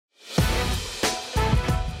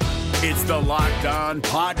It's the Locked On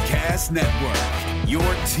Podcast Network, your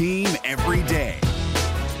team every day.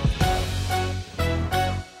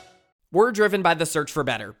 We're driven by the search for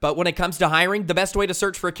better, but when it comes to hiring, the best way to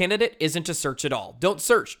search for a candidate isn't to search at all. Don't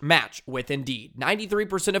search, match with Indeed.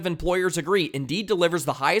 93% of employers agree Indeed delivers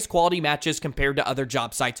the highest quality matches compared to other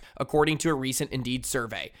job sites, according to a recent Indeed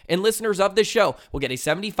survey. And listeners of this show will get a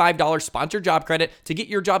 $75 sponsored job credit to get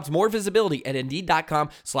your jobs more visibility at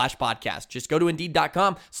Indeed.com/podcast. Just go to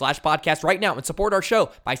Indeed.com/podcast right now and support our show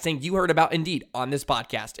by saying you heard about Indeed on this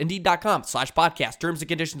podcast. Indeed.com/podcast. Terms and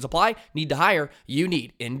conditions apply. Need to hire? You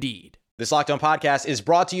need Indeed. This Locked On Podcast is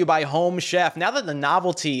brought to you by Home Chef. Now that the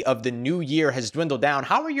novelty of the new year has dwindled down,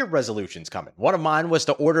 how are your resolutions coming? One of mine was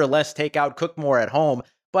to order less takeout, cook more at home,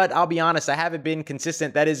 but I'll be honest, I haven't been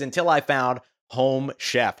consistent. That is until I found Home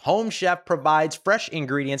Chef. Home Chef provides fresh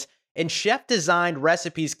ingredients and chef-designed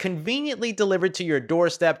recipes conveniently delivered to your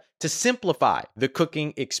doorstep to simplify the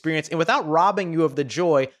cooking experience and without robbing you of the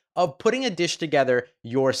joy of putting a dish together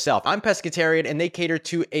yourself. I'm pescatarian and they cater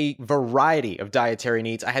to a variety of dietary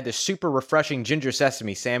needs. I had this super refreshing ginger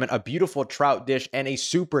sesame salmon, a beautiful trout dish, and a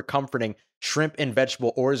super comforting shrimp and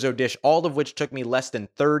vegetable orzo dish, all of which took me less than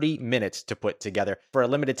 30 minutes to put together. For a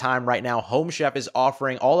limited time right now, Home Chef is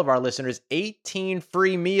offering all of our listeners 18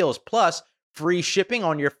 free meals plus free shipping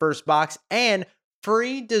on your first box and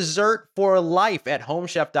free dessert for life at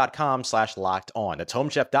homechef.com/lockedon. That's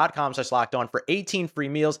homechef.com/lockedon for 18 free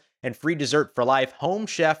meals and free dessert for life.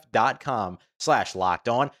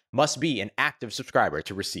 Homechef.com/lockedon. Must be an active subscriber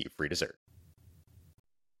to receive free dessert.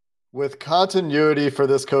 With continuity for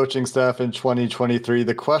this coaching staff in 2023,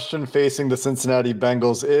 the question facing the Cincinnati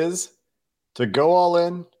Bengals is to go all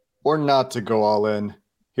in or not to go all in.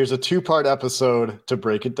 Here's a two-part episode to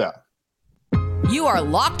break it down. You are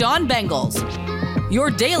Locked On Bengals, your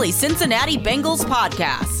daily Cincinnati Bengals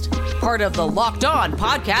podcast. Part of the Locked On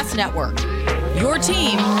Podcast Network, your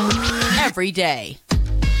team every day.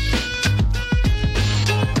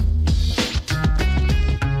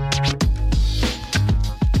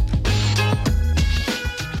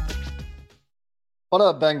 What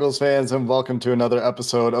up, Bengals fans, and welcome to another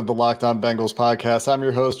episode of the Locked On Bengals podcast. I'm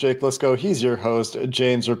your host, Jake Lisco. He's your host,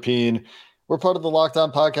 James Rapien. We're part of the Locked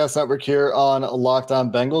On Podcast Network here on Locked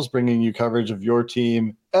On Bengals, bringing you coverage of your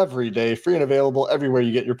team every day, free and available everywhere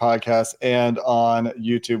you get your podcasts and on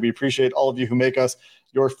YouTube. We appreciate all of you who make us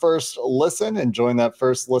your first listen and join that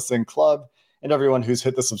first listen club, and everyone who's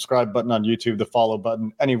hit the subscribe button on YouTube, the follow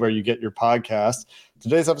button, anywhere you get your podcast.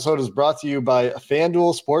 Today's episode is brought to you by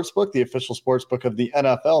FanDuel Sportsbook, the official sportsbook of the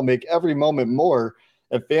NFL. Make every moment more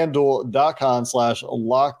at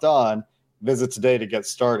FanDuel.com/lockedon. Visit today to get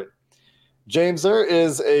started. James, there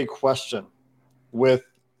is a question with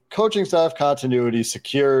coaching staff continuity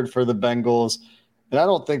secured for the Bengals, and I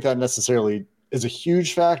don't think that necessarily is a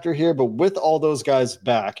huge factor here, but with all those guys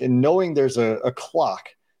back and knowing there's a clock,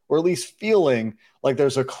 or at least feeling like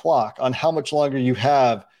there's a clock on how much longer you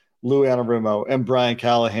have Lou Anarumo and Brian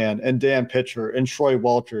Callahan and Dan Pitcher and Troy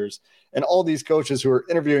Walters and all these coaches who are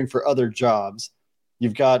interviewing for other jobs,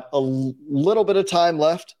 you've got a little bit of time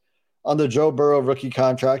left on the Joe Burrow rookie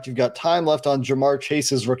contract. You've got time left on Jamar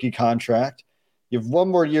Chase's rookie contract. You have one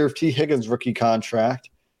more year of T. Higgins' rookie contract.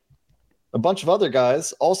 A bunch of other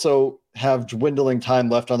guys also have dwindling time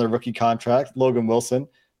left on their rookie contract. Logan Wilson,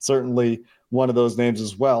 certainly one of those names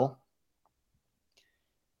as well.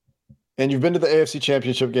 And you've been to the AFC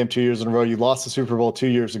Championship game 2 years in a row. You lost the Super Bowl 2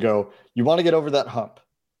 years ago. You want to get over that hump.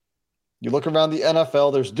 You look around the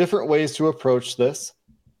NFL, there's different ways to approach this.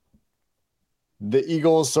 The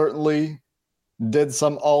Eagles certainly did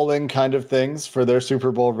some all-in kind of things for their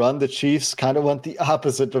Super Bowl run. The Chiefs kind of went the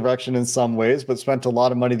opposite direction in some ways, but spent a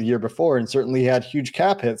lot of money the year before and certainly had huge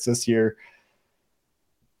cap hits this year.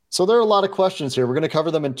 So there are a lot of questions here. We're going to cover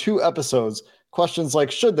them in 2 episodes. Questions like,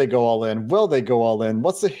 should they go all in? Will they go all in?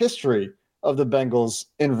 What's the history of the Bengals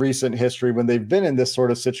in recent history when they've been in this sort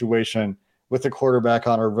of situation with the quarterback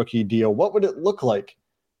on a rookie deal? What would it look like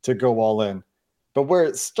to go all in? But where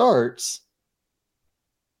it starts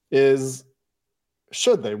is,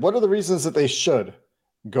 should they? What are the reasons that they should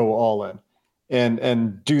go all in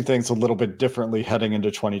and do things a little bit differently heading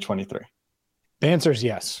into 2023? The answer is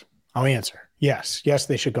yes. I'll answer. Yes,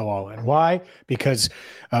 they should go all in. Why? Because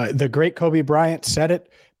the great Kobe Bryant said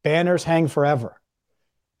it, banners hang forever.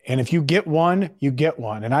 And if you get one, you get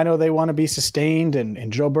one. And I know they want to be sustained,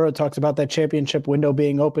 and Joe Burrow talks about that championship window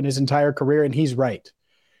being open his entire career, and he's right.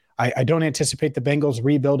 I don't anticipate the Bengals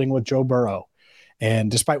rebuilding with Joe Burrow.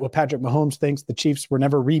 And despite what Patrick Mahomes thinks, the Chiefs were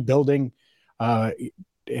never rebuilding.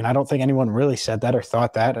 And I don't think anyone really said that or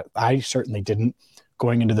thought that. I certainly didn't.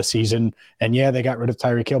 going into the season. And yeah, they got rid of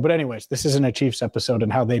Tyreek Hill. But anyways, this isn't a Chiefs episode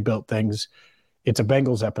and how they built things. It's a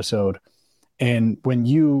Bengals episode. And when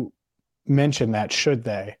you mention that, should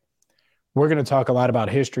they, we're going to talk a lot about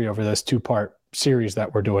history over this 2-part series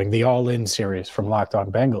that we're doing, the All-In series from Locked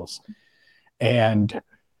On Bengals. And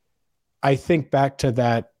I think back to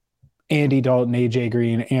that Andy Dalton, AJ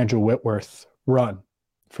Green, Andrew Whitworth run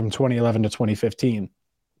from 2011 to 2015.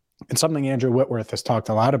 And something Andrew Whitworth has talked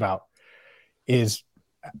a lot about is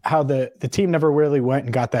how the team never really went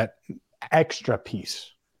and got that extra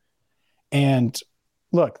piece. And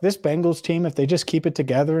look, this Bengals team, if they just keep it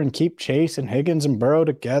together and keep Chase and Higgins and Burrow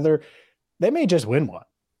together, they may just win one.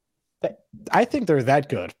 I think they're that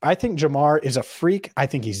good. I think Jamar is a freak. I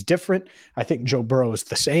think he's different. I think Joe Burrow is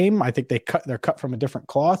the same. I think they're cut from a different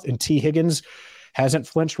cloth. And T. Higgins hasn't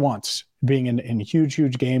flinched once, being in huge,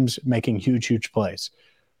 huge games, making huge, huge plays.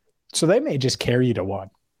 So they may just carry you to one.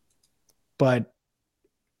 But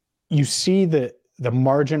you see the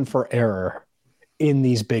margin for error in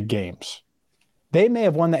these big games. They may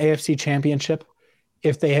have won the AFC Championship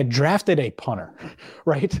if they had drafted a punter,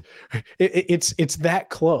 right? It's that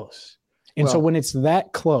close. And so when it's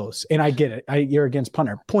that close, and I get it, you're against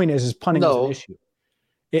punter. Point is punting was an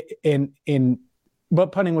issue.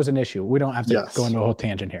 But punting was an issue. We don't have to go into a whole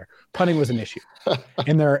tangent here. Punting was an issue.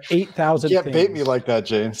 And there are 8,000 things. You can't bait me like that,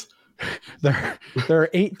 James. There are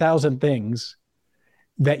 8,000 things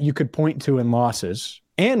that you could point to in losses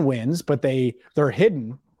and wins, but they're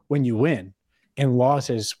hidden when you win, and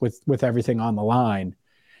losses with everything on the line.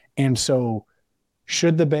 And so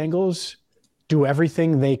should the Bengals do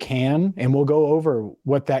everything they can, and we'll go over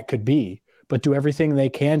what that could be, but do everything they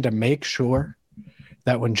can to make sure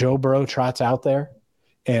that when Joe Burrow trots out there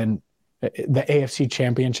and the AFC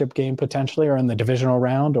Championship game potentially, or in the divisional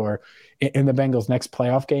round, or in the Bengals' next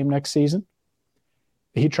playoff game next season,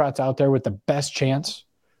 he trots out there with the best chance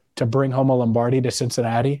to bring home a Lombardi to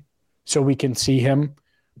Cincinnati so we can see him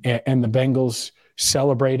and the Bengals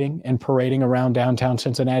celebrating and parading around downtown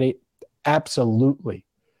Cincinnati? Absolutely.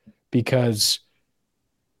 Because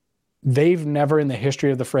they've never in the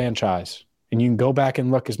history of the franchise, and you can go back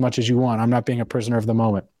and look as much as you want, I'm not being a prisoner of the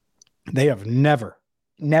moment, they have never,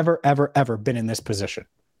 ever, ever been in this position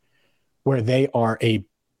where they are a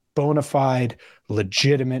bona fide,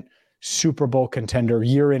 legitimate Super Bowl contender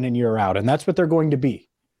year in and year out. And that's what they're going to be.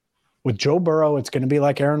 With Joe Burrow, it's going to be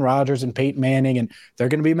like Aaron Rodgers and Peyton Manning, and they're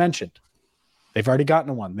going to be mentioned. They've already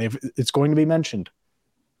gotten one. It's going to be mentioned.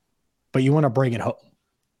 But you want to bring it home.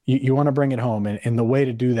 You want to bring it home. And the way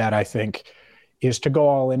to do that, I think, is to go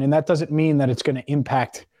all in. And that doesn't mean that it's going to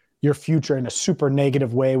impact your future in a super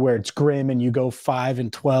negative way where it's grim and you go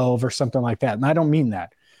 5-12 or something like that. And I don't mean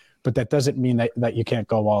that. But that doesn't mean that you can't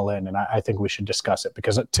go all in. And I think we should discuss it,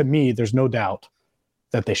 because to me, there's no doubt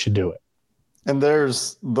that they should do it. And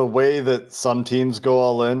there's the way that some teams go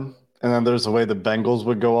all in, and then there's the way the Bengals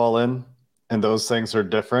would go all in, and those things are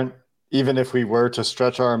different. Even if we were to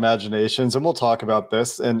stretch our imaginations, and we'll talk about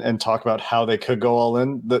this and talk about how they could go all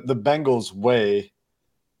in, the Bengals way,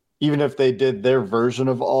 even if they did their version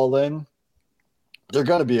of all in, they're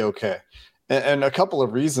going to be okay. And a couple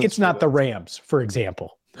of reasons. It's not the Rams, for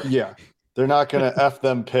example. Yeah, they're not going to F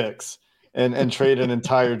them picks and trade an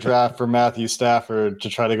entire draft for Matthew Stafford to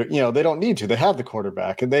try to go. They don't need to. They have the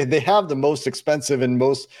quarterback, and they have the most expensive and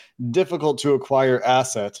most difficult to acquire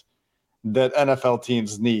asset that NFL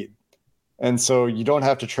teams need. And so you don't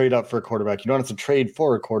have to trade up for a quarterback. You don't have to trade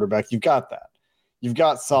for a quarterback. You've got that. You've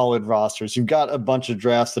got solid rosters. You've got a bunch of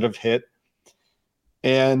drafts that have hit.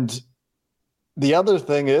 And the other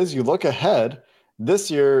thing is, you look ahead.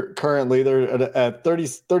 This year, currently, they're at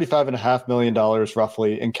 $35.5 million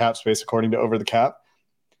roughly in cap space, according to Over the Cap.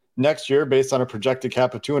 Next year, based on a projected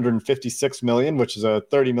cap of $256 million, which is a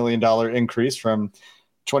 $30 million increase from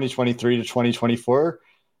 2023 to 2024,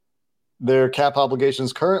 their cap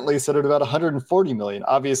obligations currently sit at about $140 million.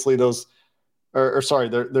 Obviously,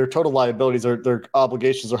 their total liabilities, their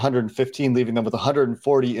obligations are $115, leaving them with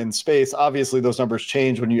 $140 in space. Obviously, those numbers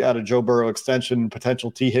change when you add a Joe Burrow extension,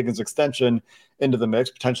 potential T. Higgins extension into the mix,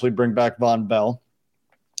 potentially bring back Von Bell.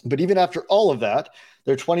 But even after all of that,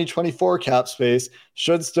 their 2024 cap space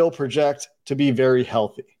should still project to be very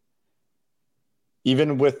healthy.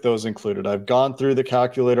 Even with those included, I've gone through the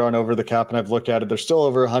calculator on Over the Cap and I've looked at it. There's still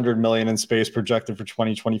over $100 million in space projected for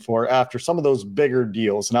 2024 after some of those bigger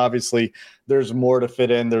deals. And obviously there's more to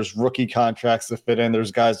fit in. There's rookie contracts to fit in.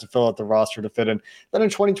 There's guys to fill out the roster to fit in. Then in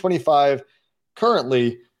 2025,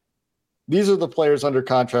 currently, these are the players under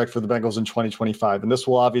contract for the Bengals in 2025. And this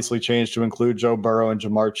will obviously change to include Joe Burrow and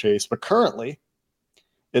Jamar Chase. But currently,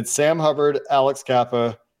 it's Sam Hubbard, Alex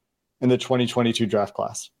Kappa in the 2022 draft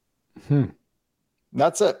class.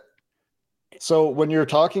 That's it. So when you're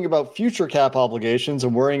talking about future cap obligations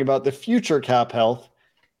and worrying about the future cap health,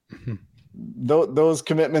 those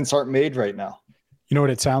commitments aren't made right now. You know what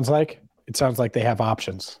it sounds like? It sounds like they have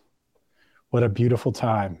options. What a beautiful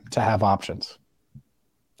time to have options.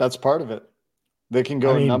 That's part of it. They can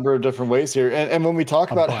go a number of different ways here. And when we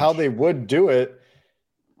talk about how they would do it,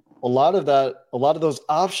 a lot of those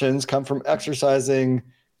options come from exercising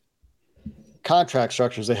contract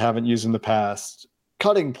structures they haven't used in the past,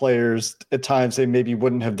 cutting players at times they maybe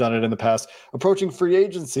wouldn't have done it in the past, approaching free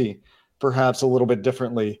agency perhaps a little bit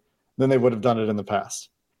differently than they would have done it in the past.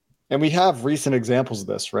 And we have recent examples of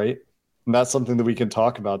this, right? And that's something that we can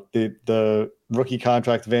talk about. The rookie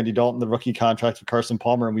contract of Andy Dalton, the rookie contract of Carson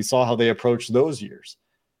Palmer, and we saw how they approached those years.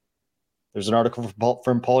 There's an article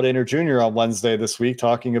from Paul Dehner Jr. on Wednesday this week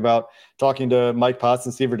talking to Mike Potts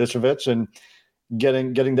and Steve Radicevich and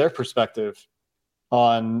getting their perspective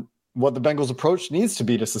on what the Bengals' approach needs to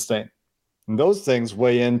be to sustain. And those things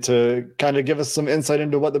weigh in to kind of give us some insight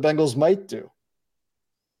into what the Bengals might do.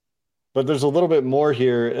 But there's a little bit more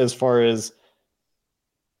here as far as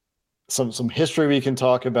some history we can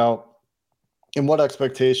talk about and what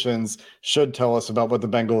expectations should tell us about what the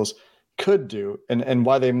Bengals could do and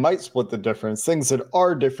why they might split the difference, things that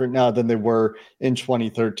are different now than they were in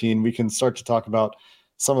 2013. We can start to talk about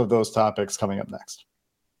some of those topics coming up next.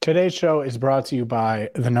 Today's show is brought to you by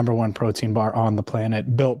the number one protein bar on the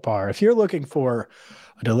planet, Built Bar. If you're looking for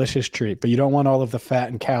a delicious treat, but you don't want all of the fat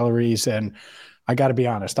and calories, and I got to be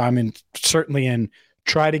honest, I'm certainly in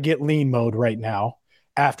try to get lean mode right now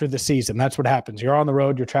after the season. That's what happens. You're on the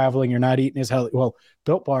road, you're traveling, you're not eating as healthy. Well,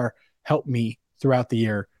 Built Bar helped me throughout the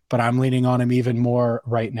year, but I'm leaning on them even more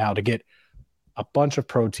right now to get a bunch of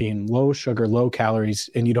protein, low sugar, low calories,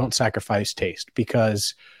 and you don't sacrifice taste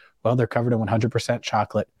because, well, they're covered in 100%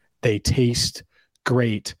 chocolate. They taste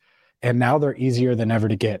great. And now they're easier than ever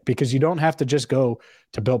to get because you don't have to just go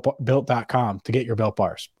to built.com to get your Built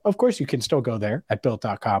Bars. Of course, you can still go there at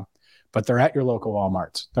built.com, but they're at your local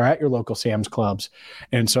Walmarts. They're at your local Sam's Clubs.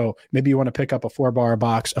 And so maybe you want to pick up a 4-bar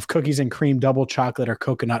box of cookies and cream double chocolate or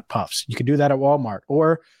coconut puffs. You can do that at Walmart.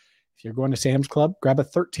 Or if you're going to Sam's Club, grab a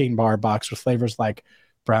 13-bar box with flavors like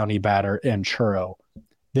brownie batter and churro.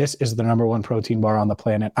 This is the number one protein bar on the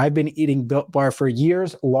planet. I've been eating Built Bar for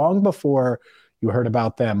years, long before you heard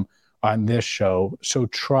about them on this show. So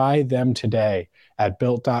try them today at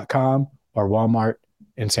built.com or Walmart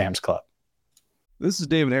and Sam's Club. This is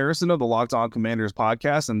David Harrison of the Locked On Commanders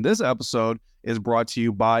podcast, and this episode is brought to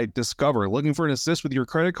you by Discover. Looking for an assist with your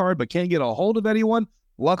credit card but can't get a hold of anyone?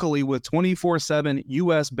 Luckily, with 24/7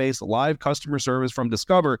 U.S.-based live customer service from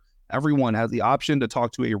Discover, everyone has the option to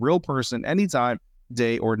talk to a real person anytime,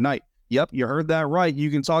 day or night. Yep, you heard that right. You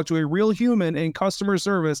can talk to a real human in customer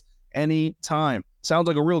service anytime. Sounds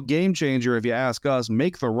like a real game changer if you ask us.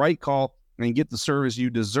 Make the right call and get the service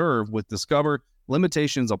you deserve with Discover.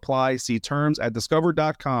 Limitations apply. See terms at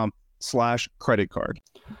discover.com/credit card.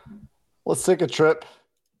 Let's take a trip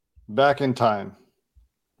back in time.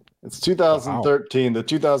 It's 2013, wow. The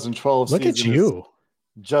 2012 Look season. Look at you.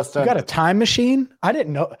 Just you got a time machine? I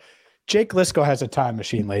didn't know. Jake Lisco has a time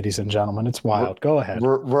machine, ladies and gentlemen. It's wild. Go ahead.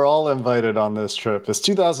 We're all invited on this trip. It's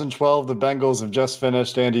 2012. The Bengals have just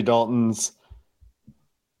finished Andy Dalton's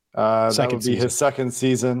that would be his second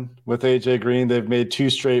season with AJ Green. They've made 2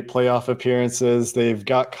 straight playoff appearances. They've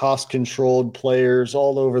got cost-controlled players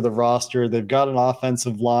all over the roster. They've got an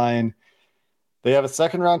offensive line. They have a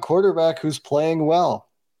second-round quarterback who's playing well.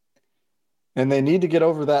 And they need to get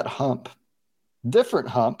over that hump. Different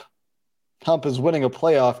hump. Hump is winning a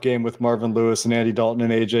playoff game with Marvin Lewis and Andy Dalton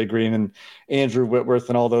and AJ Green and Andrew Whitworth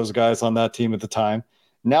and all those guys on that team at the time.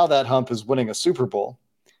 Now that hump is winning a Super Bowl.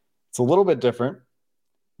 It's a little bit different,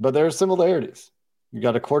 but there are similarities. You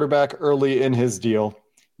got a quarterback early in his deal.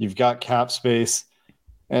 You've got cap space.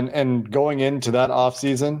 And going into that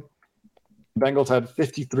offseason, Bengals had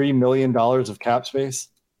 $53 million of cap space,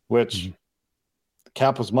 which the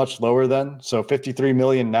cap was much lower then. So $53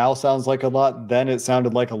 million now sounds like a lot. Then it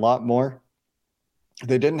sounded like a lot more.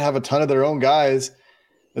 They didn't have a ton of their own guys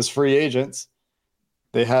as free agents.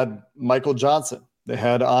 They had Michael Johnson. They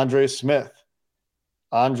had Andre Smith,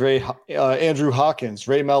 Andrew Hawkins,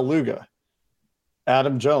 Ray Maluga,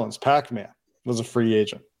 Adam Jones, Pac-Man was a free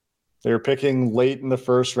agent. They were picking late in the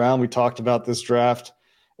first round. We talked about this draft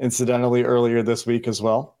incidentally earlier this week as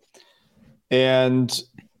well. And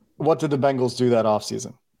what did the Bengals do that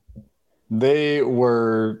offseason? They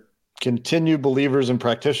were continued believers and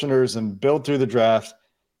practitioners and build through the draft,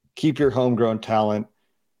 keep your homegrown talent.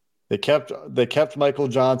 They kept Michael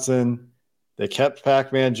Johnson. They kept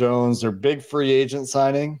Pac-Man Jones. Their big free agent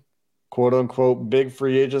signing quote unquote big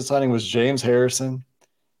free agent signing was James Harrison.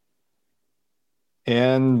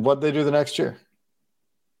 And what they do the next year?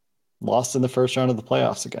 Lost in the first round of the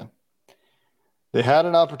playoffs again. They had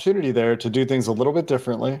an opportunity there to do things a little bit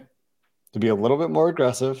differently, to be a little bit more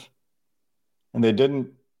aggressive, and they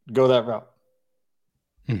didn't go that route.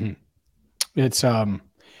 Mm-hmm. It's a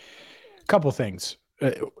couple things.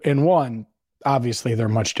 In one, obviously they're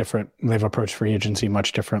much different. They've approached free agency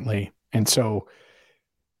much differently. And so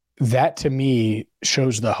that to me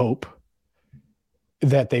shows the hope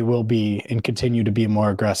that they will be and continue to be more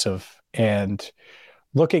aggressive. And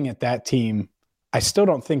looking at that team, I still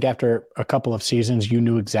don't think after a couple of seasons you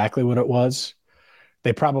knew exactly what it was.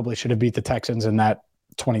 They probably should have beat the Texans in that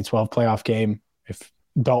 2012 playoff game. If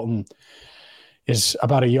Dalton is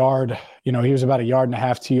about a yard, he was about a yard and a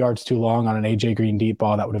half, 2 yards too long on an AJ Green deep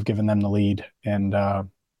ball, that would have given them the lead. And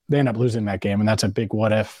they end up losing that game. And that's a big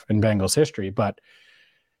what if in Bengals history. But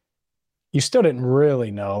you still didn't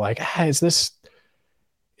really know, like, is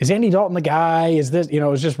Andy Dalton the guy? Is this, it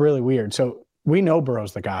was just really weird. So we know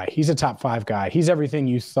Burrow's the guy. He's a top 5 guy. He's everything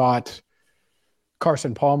you thought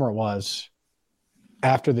Carson Palmer was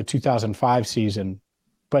after the 2005 season,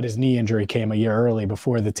 but his knee injury came a year early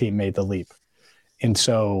before the team made the leap. And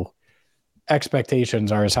so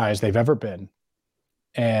expectations are as high as they've ever been.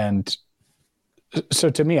 And so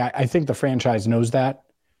to me, I think the franchise knows that.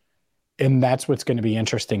 And that's what's going to be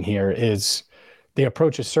interesting here is the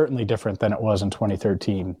approach is certainly different than it was in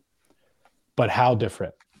 2013. But how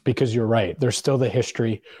different? Because you're right. There's still the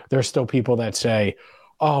history. There's still people that say,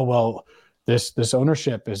 oh, well, this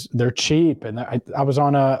ownership they're cheap. And I was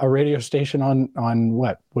on a radio station on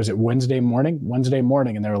what was it? Wednesday morning.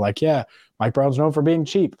 And they were like, yeah, Mike Brown's known for being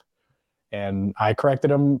cheap. And I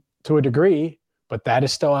corrected him to a degree, but that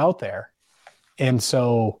is still out there. And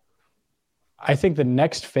so I think the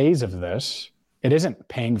next phase of this, it isn't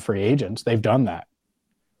paying free agents. They've done that.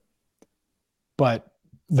 But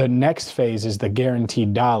the next phase is the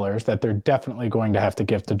guaranteed dollars that they're definitely going to have to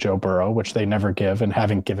give to Joe Burrow, which they never give and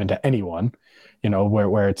haven't given to anyone,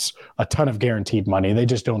 where it's a ton of guaranteed money. They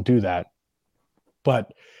just don't do that.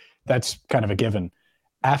 But that's kind of a given.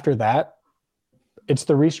 After that, it's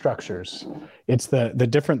the restructures. It's the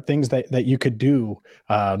different things that you could do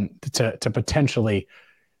to potentially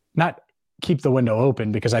not keep the window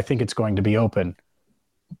open, because I think it's going to be open,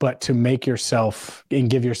 but to make yourself and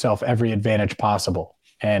give yourself every advantage possible.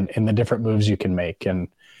 And the different moves you can make. And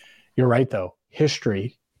you're right, though.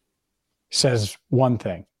 History says one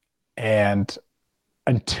thing. And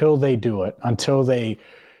until they do it, until they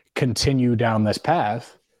continue down this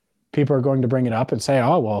path, people are going to bring it up and say,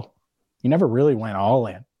 oh, well, you never really went all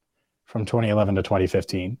in from 2011 to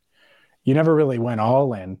 2015. You never really went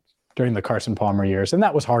all in during the Carson Palmer years. And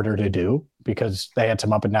that was harder to do because they had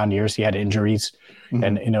some up and down years. He had injuries. Mm-hmm.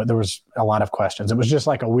 And, there was a lot of questions. It was just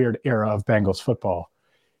like a weird era of Bengals football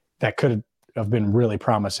that could have been really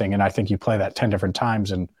promising. And I think you play that 10 different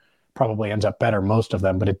times and probably ends up better, most of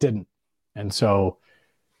them, but it didn't. And so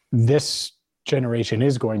this generation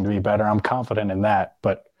is going to be better. I'm confident in that.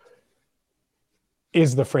 But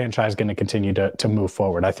is the franchise going to continue to move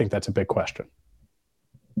forward? I think that's a big question.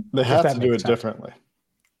 They have to do it differently.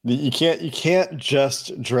 You can't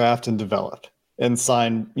just draft and develop and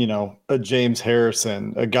sign, a James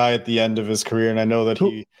Harrison, a guy at the end of his career. And I know that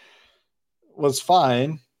he was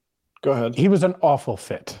fine. Go ahead. He was an awful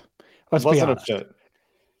fit. Let's be honest. It wasn't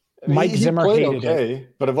a fit. Mike Zimmer hated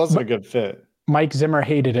it. But it wasn't a good fit. Mike Zimmer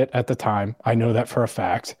hated it at the time. I know that for a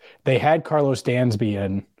fact. They had Carlos Dansby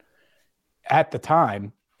in at the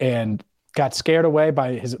time and got scared away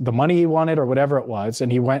by the money he wanted or whatever it was.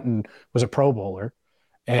 And he went and was a Pro Bowler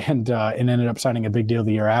and ended up signing a big deal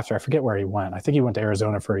the year after. I forget where he went. I think he went to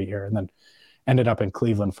Arizona for a year and then ended up in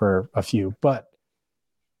Cleveland for a few. But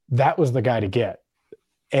that was the guy to get.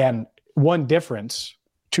 And one difference,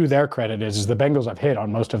 to their credit, is the Bengals have hit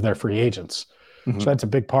on most of their free agents. Mm-hmm. So that's a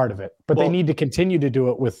big part of it. But they need to continue to do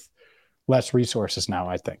it with less resources now,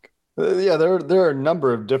 I think. Yeah, there are a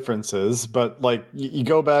number of differences. But, you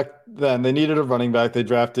go back then, they needed a running back. They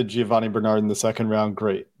drafted Giovanni Bernard in the second round.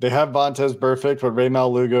 Great. They have Vontaze Burfict, but Ray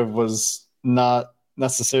Maluga was not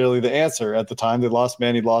necessarily the answer at the time. They lost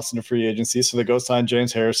Manny Lawson to free agency, so they go sign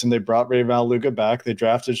James Harrison. They brought Ray Maluga back. They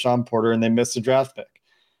drafted Sean Porter, and they missed a draft pick,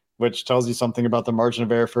 which tells you something about the margin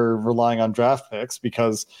of error for relying on draft picks,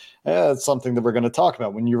 because it's something that we're going to talk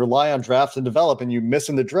about. When you rely on draft and develop and you miss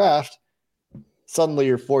in the draft, suddenly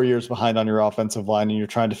you're 4 years behind on your offensive line and you're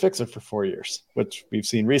trying to fix it for 4 years, which we've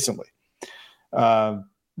seen recently.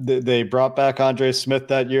 They brought back Andre Smith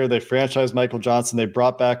that year. They franchised Michael Johnson. They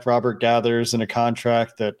brought back Robert Gathers in a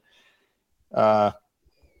contract that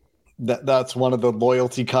That's one of the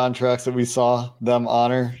loyalty contracts that we saw them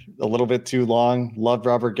honor a little bit too long. Loved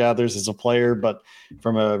Robert Gathers as a player, but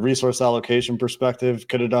from a resource allocation perspective,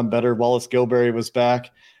 could have done better. Wallace Gilberry was back.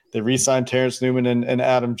 They re-signed Terrence Newman and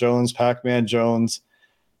Adam Jones, Pac-Man Jones.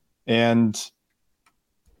 And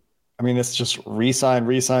I mean, it's just re-sign,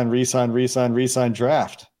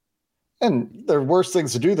 draft. And there are worse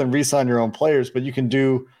things to do than re-sign your own players, but you can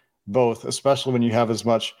do both, especially when you have as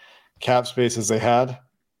much cap space as they had.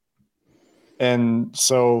 And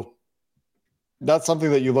so that's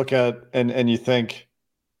something that you look at and you think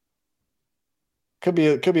could be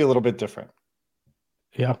a little bit different.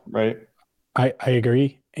 Yeah. Right. I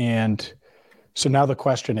agree. And so now the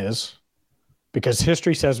question is, because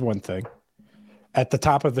history says one thing, at the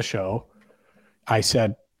top of the show, I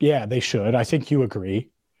said, yeah, they should. I think you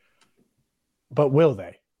agree. But will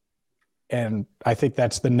they? And I think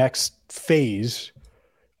that's the next phase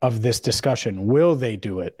of this discussion. Will they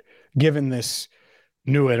do it? Given this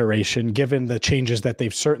new iteration, given the changes that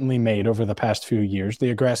they've certainly made over the past few years,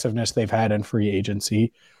 the aggressiveness they've had in free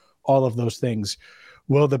agency, all of those things,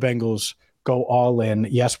 will the Bengals go all in?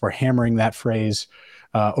 Yes, we're hammering that phrase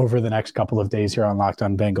over the next couple of days here on Locked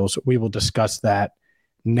On Bengals. We will discuss that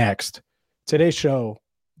next. Today's show,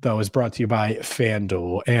 though, is brought to you by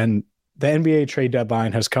FanDuel, and the NBA trade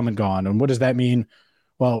deadline has come and gone. And what does that mean?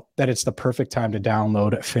 Well, that it's the perfect time to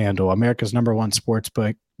download FanDuel, America's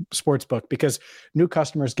 #1 sportsbook, because new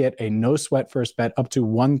customers get a no-sweat first bet up to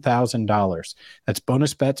 $1,000. That's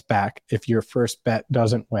bonus bets back if your first bet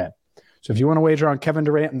doesn't win. So if you want to wager on Kevin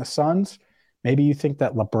Durant and the Suns, maybe you think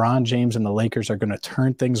that LeBron James and the Lakers are going to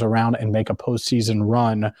turn things around and make a postseason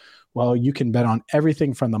run, well, you can bet on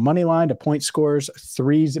everything from the money line to point scores,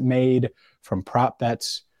 threes made, from prop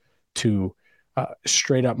bets to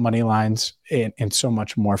straight up money lines, and so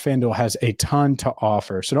much more. FanDuel has a ton to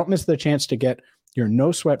offer. So don't miss the chance to get your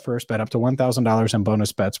no sweat first bet up to $1,000 in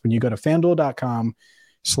bonus bets when you go to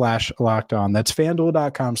FanDuel.com/lockedon. That's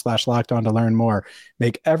FanDuel.com/lockedon to learn more.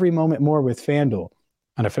 Make every moment more with FanDuel,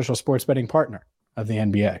 an official sports betting partner of the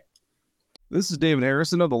NBA. This is David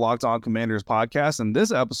Harrison of the Locked On Commanders podcast, and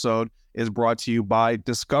this episode is brought to you by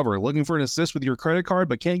Discover. Looking for an assist with your credit card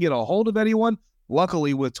but can't get a hold of anyone?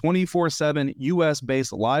 Luckily, with 24/7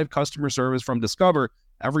 U.S.-based live customer service from Discover,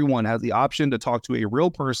 everyone has the option to talk to a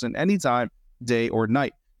real person anytime, day or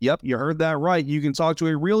night. Yep, you heard that right. You can talk to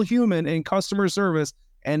a real human in customer service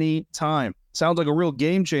anytime. Sounds like a real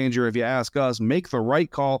game changer if you ask us. Make the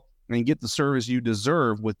right call and get the service you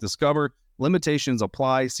deserve with Discover. Limitations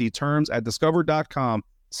apply. See terms at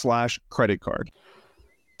discover.com/creditcard.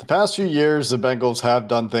 The past few years, the Bengals have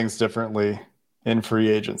done things differently in free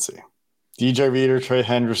agency. DJ Reader, Trey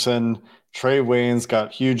Henderson, Trey Waynes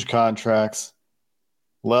got huge contracts.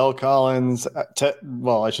 Lel Collins,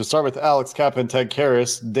 I should start with Alex Kappa and Ted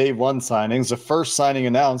Karras, day one signings, the first signing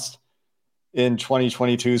announced in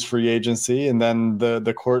 2022's free agency, and then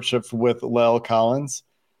the courtship with Lel Collins.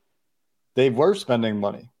 They were spending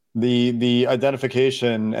money. The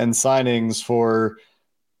identification and signings for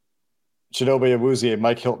Chidobe Awuzie and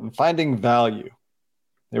Mike Hilton, finding value.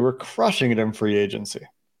 They were crushing it in free agency.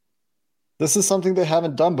 This is something they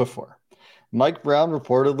haven't done before. Mike Brown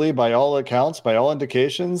reportedly, by all accounts, by all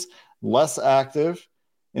indications, less active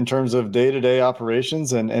in terms of day-to-day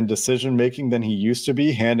operations and decision-making than he used to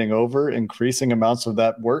be, handing over increasing amounts of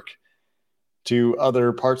that work to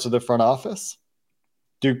other parts of the front office.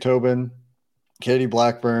 Duke Tobin, Katie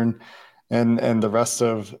Blackburn, and the rest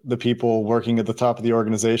of the people working at the top of the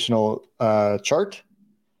organizational chart.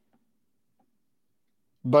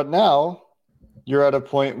 But now you're at a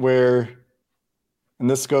point where, and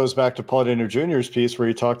this goes back to Paul Dehner Jr.'s piece where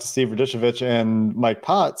he talked to Steve Radicevich and Mike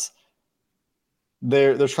Potts,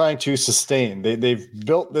 they're trying to sustain. They've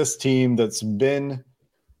built this team that's been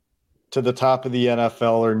to the top of the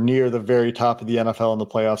NFL or near the very top of the NFL in the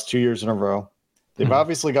playoffs 2 years in a row. They've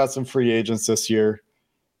obviously got some free agents this year.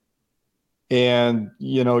 And,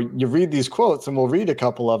 you read these quotes, and we'll read a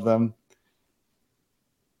couple of them.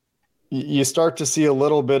 You start to see a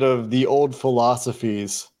little bit of the old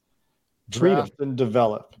philosophies. Draft and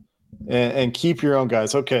develop and keep your own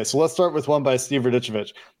guys. Okay, so let's start with one by Steve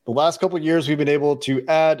Radicevich. The last couple of years, we've been able to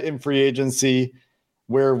add in free agency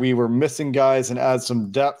where we were missing guys and add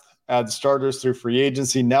some depth, add starters through free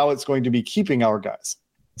agency. Now it's going to be keeping our guys,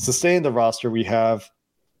 sustain the roster we have,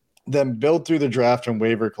 then build through the draft and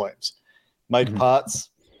waiver claims. Mike Potts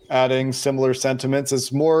adding similar sentiments.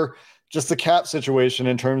 It's more just the cap situation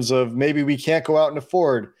in terms of maybe we can't go out and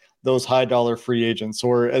afford those high dollar free agents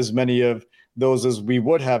or as many of those as we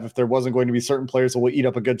would have if there wasn't going to be certain players that will eat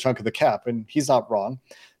up a good chunk of the cap. And he's not wrong.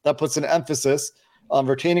 That puts an emphasis on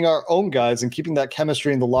retaining our own guys and keeping that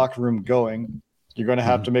chemistry in the locker room going, you're going to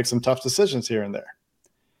have to make some tough decisions here and there.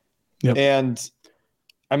 Yep. And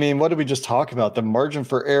I mean, what did we just talk about? The margin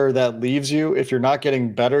for error that leaves you. If you're not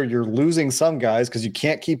getting better, you're losing some guys because you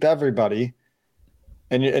can't keep everybody,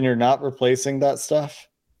 and you're not replacing that stuff.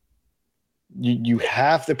 You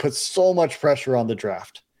have to put so much pressure on the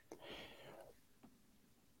draft.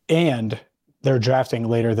 And they're drafting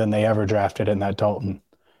later than they ever drafted in that Dalton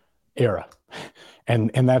era.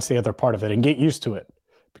 And that's the other part of it. And get used to it,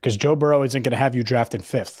 because Joe Burrow isn't going to have you drafted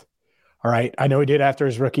 5th. All right. I know he did after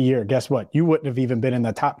his rookie year. Guess what? You wouldn't have even been in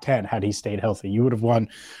the top 10 had he stayed healthy. You would have won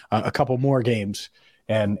a couple more games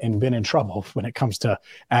and been in trouble when it comes to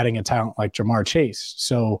adding a talent like Jamar Chase.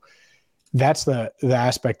 So that's the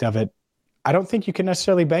aspect of it. I don't think you can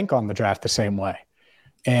necessarily bank on the draft the same way.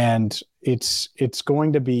 And it's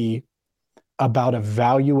going to be about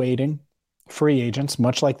evaluating free agents,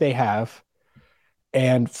 much like they have,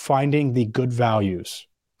 and finding the good values.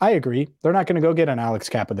 I agree. They're not going to go get an Alex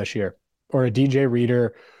Kappa this year, or a DJ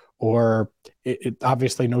Reader, or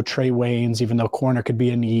obviously no Trey Waynes, even though corner could be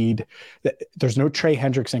a need. There's no Trey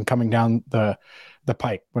Hendrickson coming down the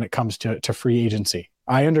pike when it comes to free agency.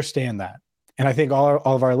 I understand that. And I think all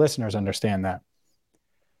of our listeners understand that.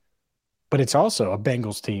 But it's also a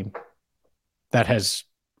Bengals team that has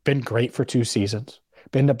been great for 2 seasons,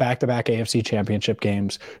 been to back-to-back AFC championship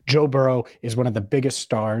games. Joe Burrow is one of the biggest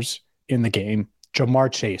stars in the game.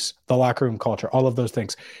 Jamar Chase, the locker room culture, all of those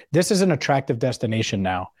things. This is an attractive destination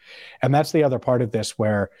now. And that's the other part of this,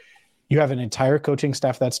 where you have an entire coaching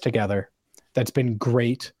staff that's together, that's been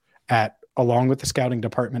great at, along with the scouting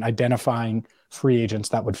department, identifying free agents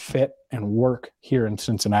that would fit and work here in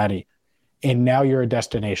Cincinnati. And now you're a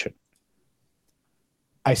destination.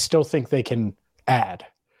 I still think they can add.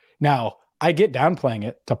 Now, I get downplaying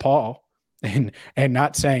it to Paul and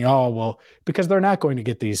not saying, oh, well, because they're not going to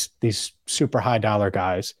get these super high dollar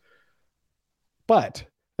guys. But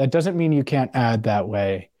that doesn't mean you can't add that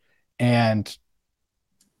way. And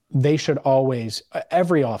they should always,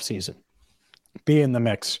 every offseason, be in the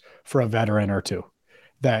mix for a veteran or two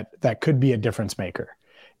that could be a difference maker,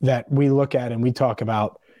 that we look at and we talk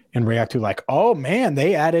about and react to, like, oh man,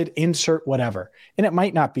 they added insert whatever. And it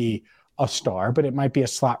might not be a star, but it might be a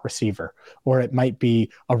slot receiver, or it might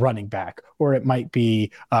be a running back, or it might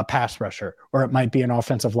be a pass rusher, or it might be an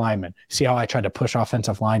offensive lineman. See how I tried to push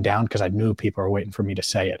offensive line down because I knew people were waiting for me to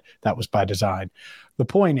say it. That was by design. The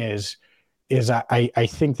point is I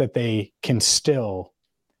think that they can still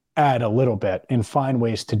add a little bit and find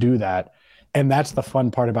ways to do that. And that's the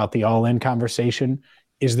fun part about the all-in conversation,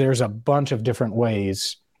 is there's a bunch of different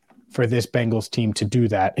ways for this Bengals team to do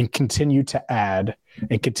that and continue to add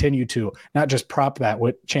and continue to not just prop that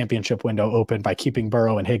championship window open by keeping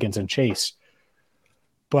Burrow and Higgins and Chase,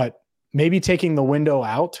 but maybe taking the window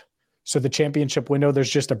out. So the championship window, there's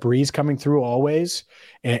just a breeze coming through always,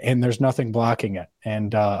 and there's nothing blocking it.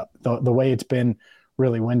 And the way it's been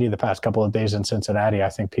really windy the past couple of days in Cincinnati, I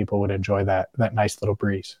think people would enjoy that nice little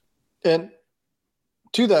breeze. And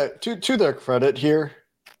to their credit here,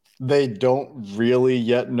 they don't really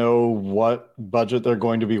yet know what budget they're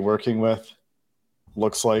going to be working with.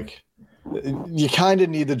 Looks like you kind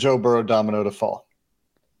of need the Joe Burrow domino to fall.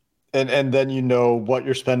 And then you know what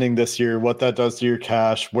you're spending this year, what that does to your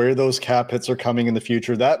cash, where those cap hits are coming in the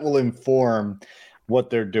future. That will inform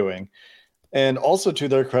what they're doing. And also, to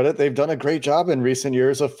their credit, they've done a great job in recent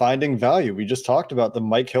years of finding value. We just talked about the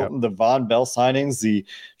Mike Hilton, the Von Bell signings, the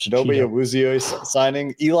Chidobe Awuzie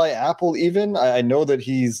signing, Eli Apple even. I know that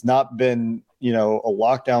he's not been, a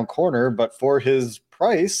lockdown corner, but for his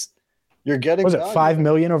price, you're getting was it $5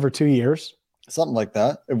 million over 2 years? Something like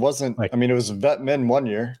that. It wasn't. It was vet min 1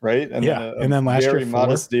 year, right? And then last year, very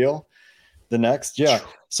modest deal the next. Yeah.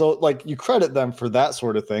 So you credit them for that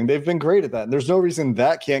sort of thing. They've been great at that. And there's no reason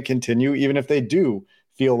that can't continue, even if they do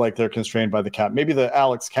feel like they're constrained by the cap. Maybe the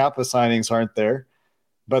Alex Kappa signings aren't there,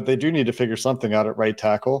 but they do need to figure something out at right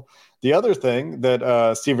tackle. The other thing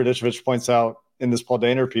that Steve Radicevich points out in this Paul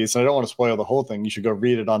Dehner piece, and I don't want to spoil the whole thing, you should go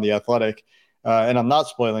read it on The Athletic, and I'm not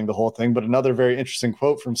spoiling the whole thing, but another very interesting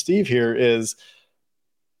quote from Steve here is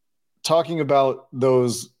talking about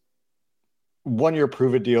those one-year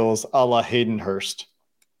prove-it deals a la Hayden Hurst.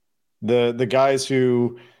 The guys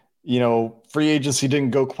who, free agency didn't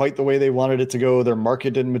go quite the way they wanted it to go. Their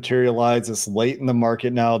market didn't materialize. It's late in the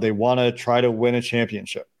market now. They want to try to win a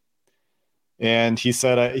championship. And he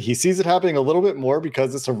said he sees it happening a little bit more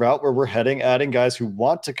because it's a route where we're heading, adding guys who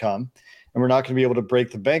want to come, and we're not going to be able to break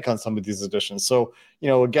the bank on some of these additions. So,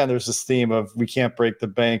 again, there's this theme of we can't break the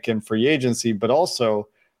bank in free agency, but also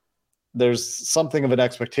there's something of an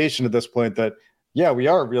expectation at this point that yeah, we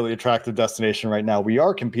are a really attractive destination right now. We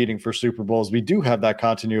are competing for Super Bowls. We do have that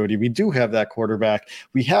continuity. We do have that quarterback.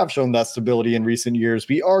 We have shown that stability in recent years.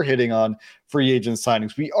 We are hitting on free agent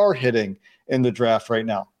signings. We are hitting in the draft right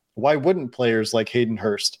now. Why wouldn't players like Hayden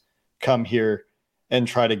Hurst come here and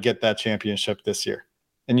try to get that championship this year?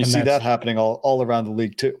 And you see that happening all around the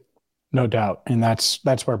league too. No doubt. And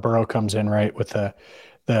that's where Burrow comes in, right? With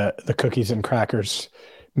the cookies and crackers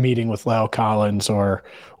meeting with Lyle Collins or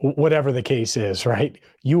whatever the case is, right?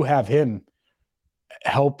 You have him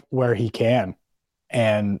help where he can,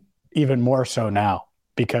 and even more so now,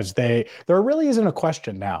 because there really isn't a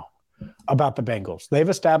question now about the Bengals. They've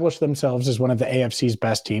established themselves as one of the AFC's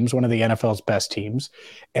best teams, one of the NFL's best teams,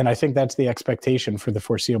 and I think that's the expectation for the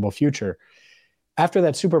foreseeable future. After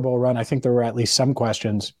that Super Bowl run, I think there were at least some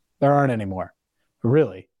questions. There aren't anymore,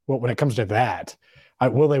 really. Well, when it comes to that,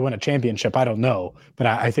 will they win a championship? I don't know, but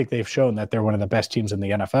I think they've shown that they're one of the best teams in the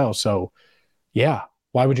NFL. So, yeah,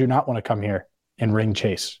 why would you not want to come here and ring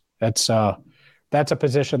chase? That's a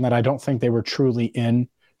position that I don't think they were truly in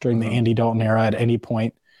during the Andy Dalton era at any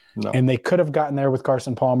point. No. And they could have gotten there with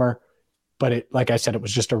Carson Palmer, but like I said, it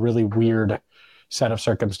was just a really weird set of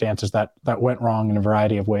circumstances that went wrong in a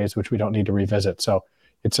variety of ways, which we don't need to revisit. So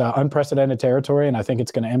it's unprecedented territory, and I think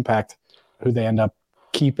it's going to impact who they end up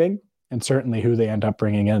keeping and certainly who they end up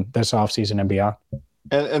bringing in this offseason and beyond.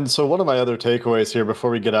 And so one of my other takeaways here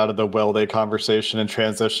before we get out of the well-day conversation and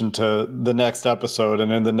transition to the next episode,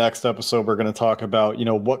 and in the next episode, we're going to talk about,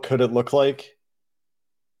 what could it look like?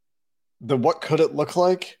 What could it look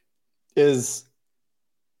like is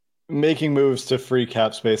making moves to free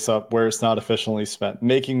cap space up where it's not efficiently spent,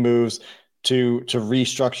 making moves to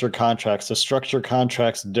restructure contracts, to structure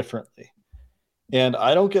contracts differently. And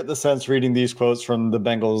I don't get the sense reading these quotes from the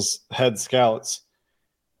Bengals head scouts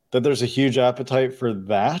that there's a huge appetite for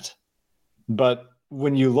that. But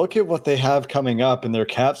when you look at what they have coming up in their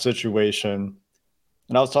cap situation,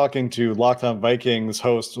 and I was talking to Locked On Vikings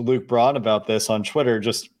host Luke Braun about this on Twitter,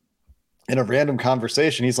 just in a random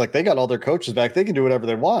conversation. He's like, they got all their coaches back. They can do whatever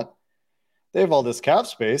they want. They have all this cap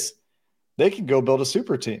space. They can go build a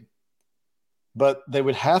super team. But they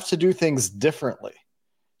would have to do things differently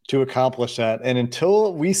to accomplish that. And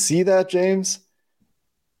until we see that, James,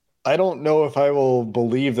 I don't know if I will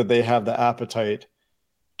believe that they have the appetite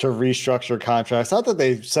to restructure contracts. Not that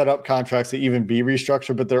they set up contracts to even be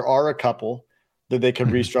restructured, but there are a couple that they could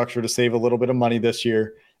restructure to save a little bit of money this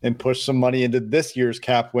year and push some money into this year's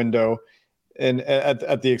cap window, and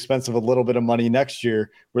at the expense of a little bit of money next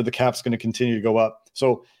year where the cap's going to continue to go up.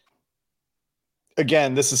 So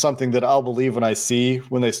again, this is something that I'll believe when I see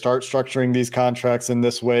when they start structuring these contracts in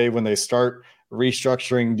this way, when they start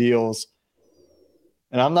restructuring deals.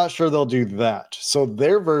 And I'm not sure they'll do that. So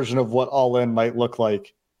their version of what all in might look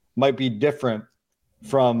like might be different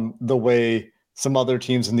from the way some other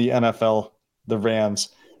teams in the NFL, the Rams,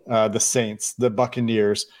 the Saints, the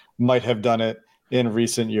Buccaneers might have done it in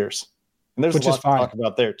recent years. And there's a lot to talk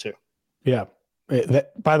about there too. Yeah.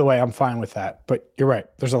 By the way, I'm fine with that, but you're right.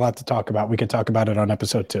 There's a lot to talk about. We could talk about it on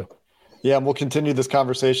episode 2. Yeah, and we'll continue this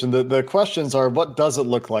conversation. The questions are, what does it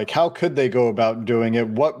look like? How could they go about doing it?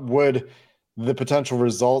 What would the potential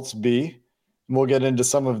results be? And we'll get into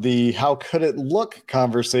some of the how could it look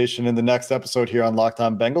conversation in the next episode here on Locked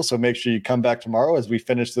On Bengals. So make sure you come back tomorrow as we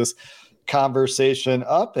finish this conversation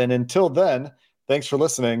up. And until then, thanks for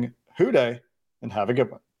listening. Hooday, and have a good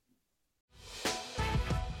one.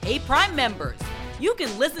 Hey, Prime members, you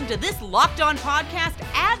can listen to this Locked On podcast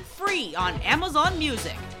ad-free on Amazon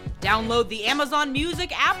Music. Download the Amazon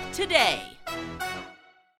Music app today.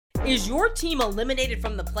 Is your team eliminated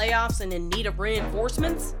from the playoffs and in need of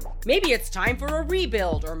reinforcements? Maybe it's time for a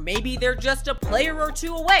rebuild, or maybe they're just a player or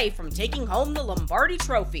two away from taking home the Lombardi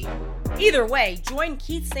Trophy. Either way, join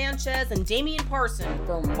Keith Sanchez and Damian Parson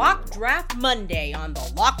for Mock Draft Monday on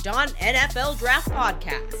the Locked On NFL Draft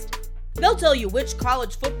Podcast. They'll tell you which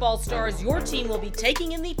college football stars your team will be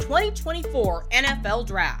taking in the 2024 NFL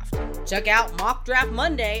Draft. Check out Mock Draft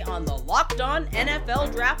Monday on the Locked On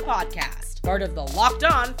NFL Draft Podcast, part of the Locked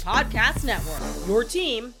On Podcast Network. Your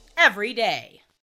team every day.